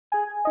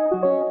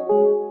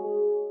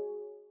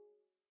Oh,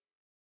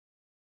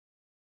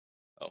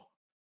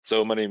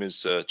 so my name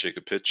is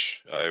Jacob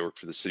Pitch. I work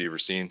for the City of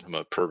Racine. I'm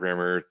a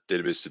programmer,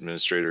 database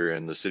administrator,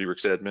 and the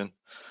Cityworks admin.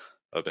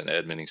 I've been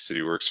adminning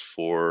Cityworks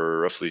for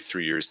roughly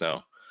 3 years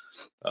now.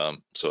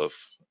 So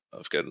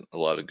I've got a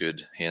lot of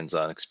good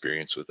hands-on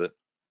experience with it.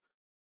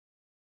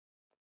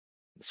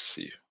 Let's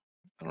see.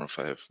 I don't know if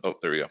I have. Oh,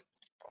 there we go.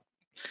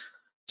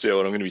 So yeah,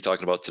 what I'm going to be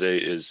talking about today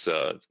is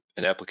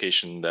an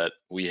application that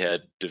we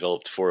had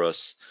developed for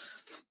us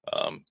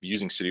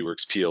using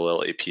Cityworks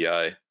PLL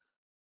API.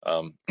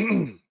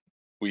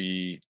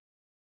 We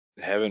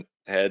haven't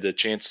had a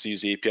chance to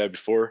use the API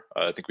before.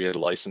 I think we had a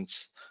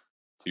license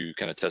to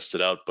kind of test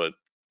it out, but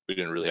we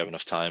didn't really have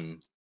enough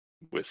time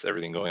with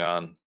everything going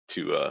on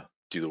to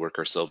do the work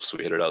ourselves, so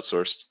we had it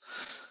outsourced.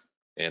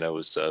 And I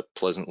was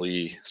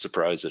pleasantly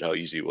surprised at how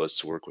easy it was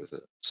to work with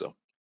it. So,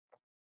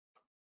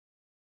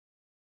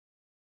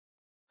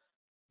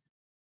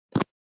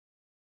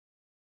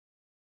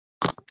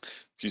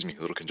 excuse me,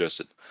 a little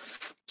congested.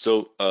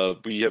 So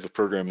we have a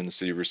program in the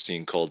city we're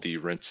seeing called the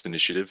Rents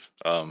Initiative.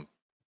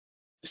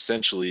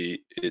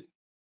 Essentially,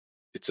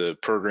 it's a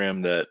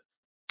program that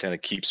kind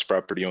of keeps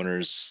property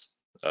owners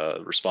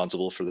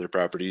responsible for their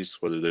properties,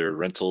 whether they're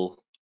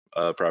rental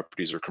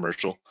properties or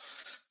commercial.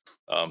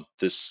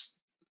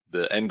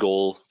 The end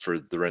goal for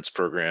the rents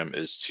program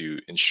is to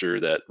ensure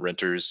that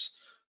renters,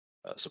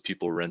 so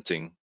people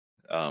renting,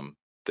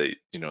 they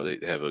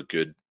have a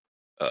good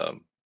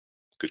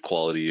good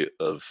quality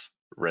of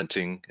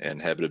renting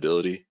and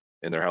habitability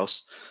in their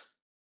house.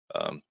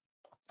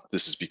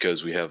 This is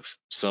because we have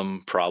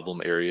some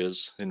problem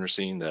areas in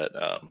Racine that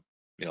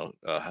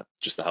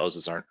just the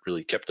houses aren't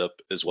really kept up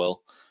as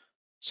well.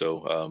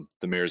 So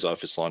the mayor's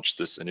office launched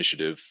this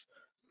initiative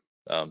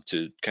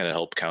to kind of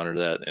help counter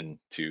that and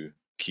to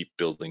keep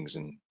buildings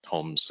and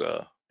homes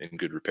in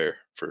good repair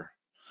for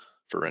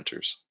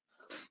renters.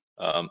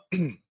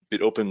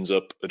 It opens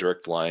up a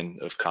direct line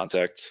of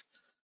contact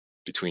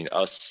between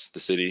us, the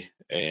city,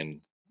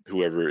 and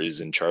whoever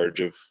is in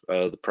charge of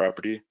the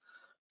property.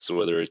 So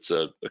whether it's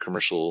a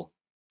commercial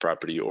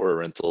property or a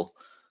rental,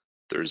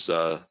 there's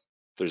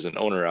an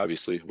owner,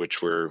 obviously,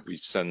 where we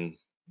send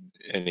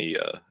any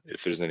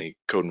if there's any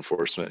code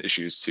enforcement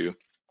issues to.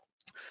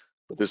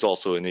 But this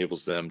also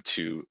enables them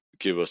to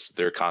give us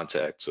their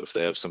contact. So if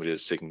they have somebody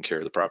that's taking care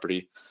of the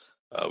property,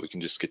 we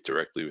can just get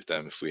directly with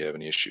them if we have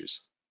any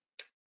issues.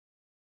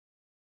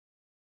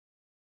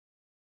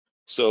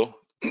 So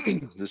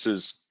this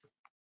is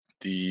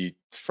the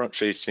front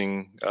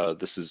facing.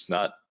 This is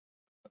not,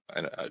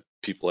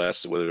 people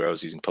asked whether I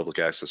was using public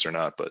access or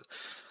not, but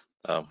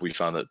we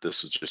found that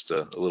this was just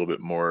a little bit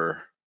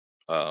more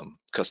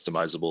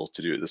customizable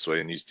to do it this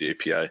way and use the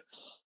API.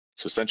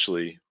 So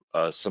essentially,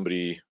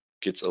 somebody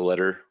gets a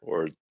letter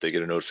or they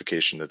get a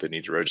notification that they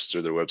need to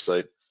register their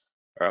website,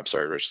 or I'm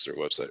sorry,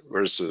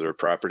 register their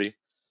property.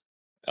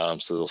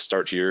 So they'll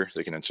start here.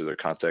 They can enter their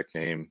contact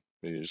name,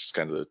 just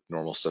kind of the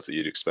normal stuff that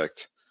you'd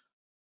expect.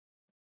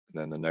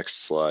 And then the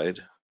next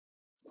slide,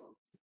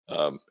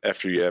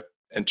 after you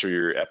enter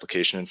your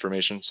application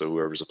information, so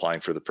whoever's applying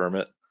for the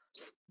permit,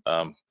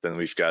 then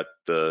we've got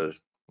the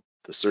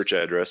search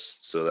address.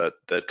 So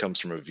that comes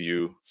from a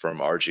view from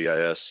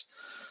ArcGIS.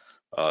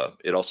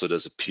 It also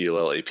does a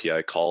PLL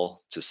API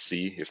call to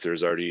see if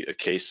there's already a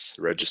case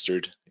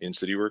registered in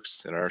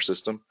Cityworks in our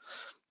system.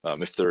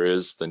 If there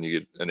is, then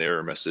you get an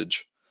error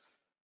message.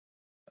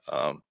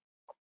 And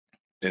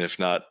if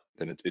not,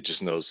 then it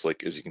just knows,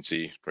 like, as you can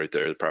see right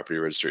there, the property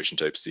registration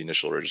type is the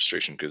initial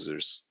registration because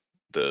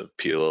the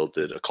PLL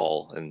did a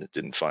call and it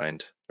didn't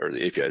find, or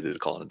the API did a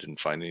call and it didn't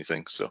find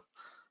anything. So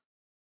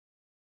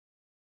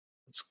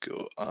let's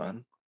go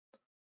on.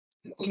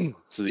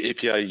 So the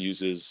API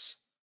uses,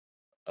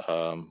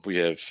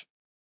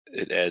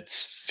 it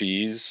adds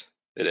fees,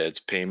 it adds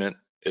payment,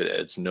 it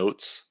adds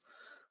notes,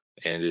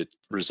 and it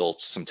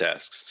results some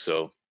tasks.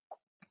 So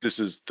this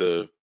is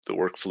the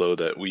workflow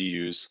that we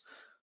use.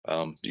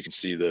 You can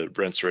see the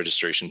rents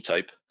registration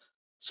type.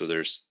 So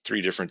there's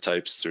 3 different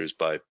types. There's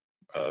by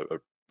a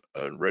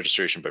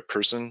registration by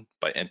person,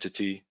 by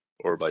entity,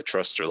 or by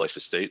trust or life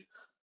estate.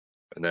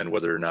 And then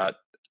whether or not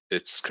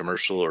it's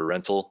commercial or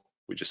rental,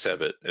 we just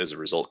have it as a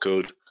result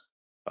code.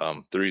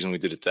 The reason we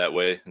did it that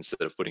way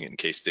instead of putting it in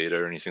case data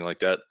or anything like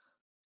that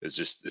is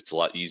just it's a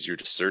lot easier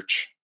to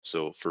search.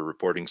 So for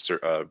reporting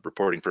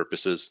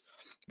purposes,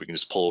 we can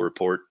just pull a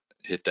report,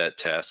 hit that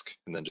task,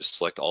 and then just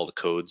select all the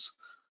codes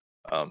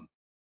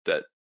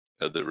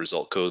the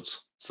result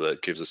codes. So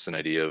that gives us an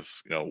idea of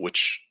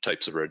which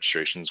types of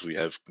registrations we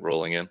have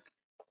rolling in.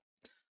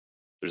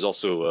 There's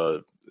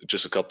also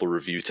just a couple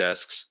review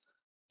tasks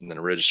and then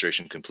a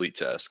registration complete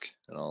task.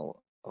 And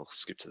I'll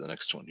skip to the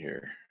next one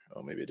here.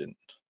 Oh, maybe I didn't.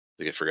 I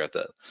think I forgot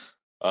that.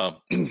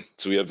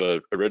 So we have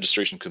a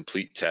registration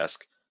complete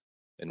task,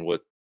 and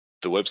what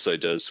the website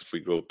does, if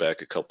we go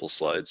back a couple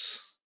slides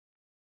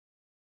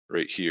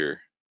right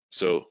here.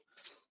 So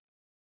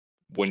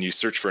when you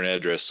search for an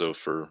address, so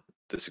for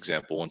this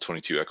example,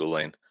 122 Echo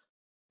Lane,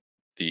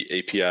 the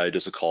API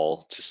does a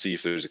call to see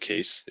if there's a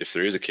case. If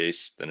there is a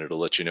case, then it'll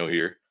let you know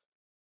here.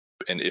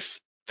 And if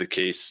the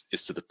case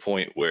is to the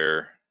point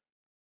where,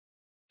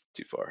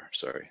 too far,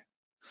 sorry.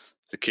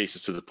 The case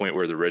is to the point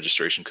where the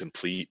registration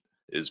complete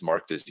is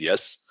marked as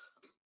yes,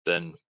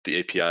 then the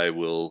API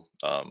will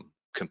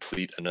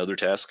complete another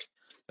task,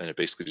 and it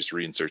basically just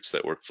reinserts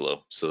that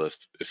workflow. So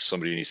if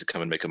somebody needs to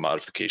come and make a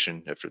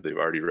modification after they've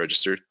already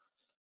registered,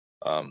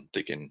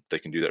 they can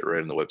do that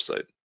right on the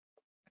website.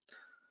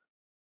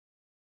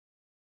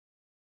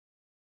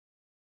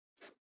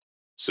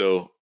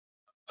 So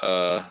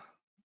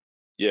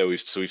yeah,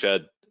 we've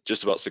had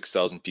just about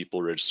 6,000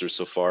 people register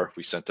so far.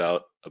 We sent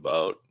out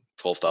about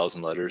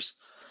 12,000 letters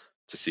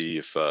to see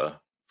if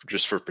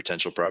just for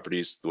potential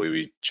properties. The way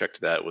we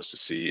checked that was to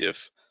see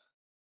if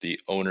the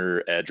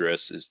owner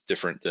address is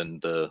different than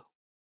the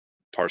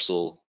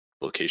parcel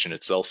location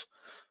itself.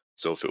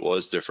 So if it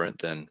was different,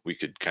 then we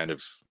could kind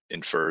of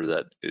infer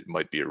that it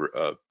might be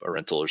a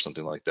rental or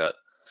something like that.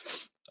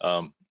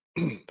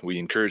 We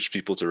encourage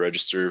people to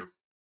register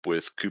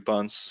with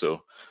coupons.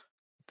 So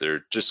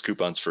they're just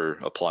coupons for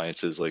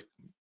appliances like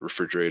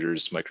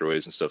refrigerators,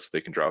 microwaves, and stuff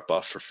they can drop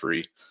off for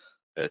free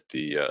at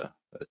the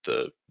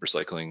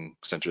recycling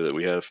center that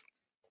we have.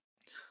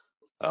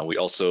 We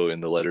also, in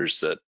the letters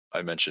that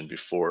I mentioned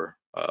before,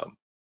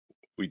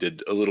 we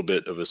did a little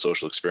bit of a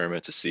social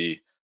experiment to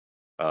see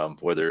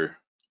whether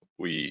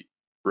we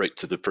write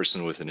to the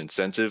person with an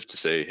incentive to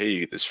say, hey, you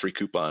get this free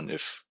coupon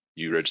if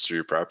you register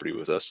your property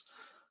with us.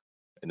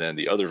 And then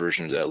the other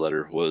version of that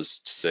letter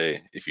was to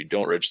say, if you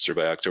don't register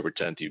by October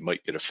 10th, you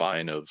might get a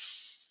fine of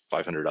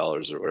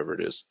 $500 or whatever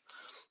it is.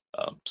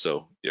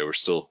 So yeah, we're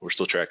still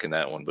tracking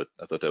that one, but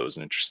I thought that was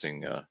an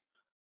interesting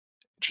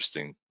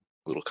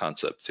little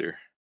concept here.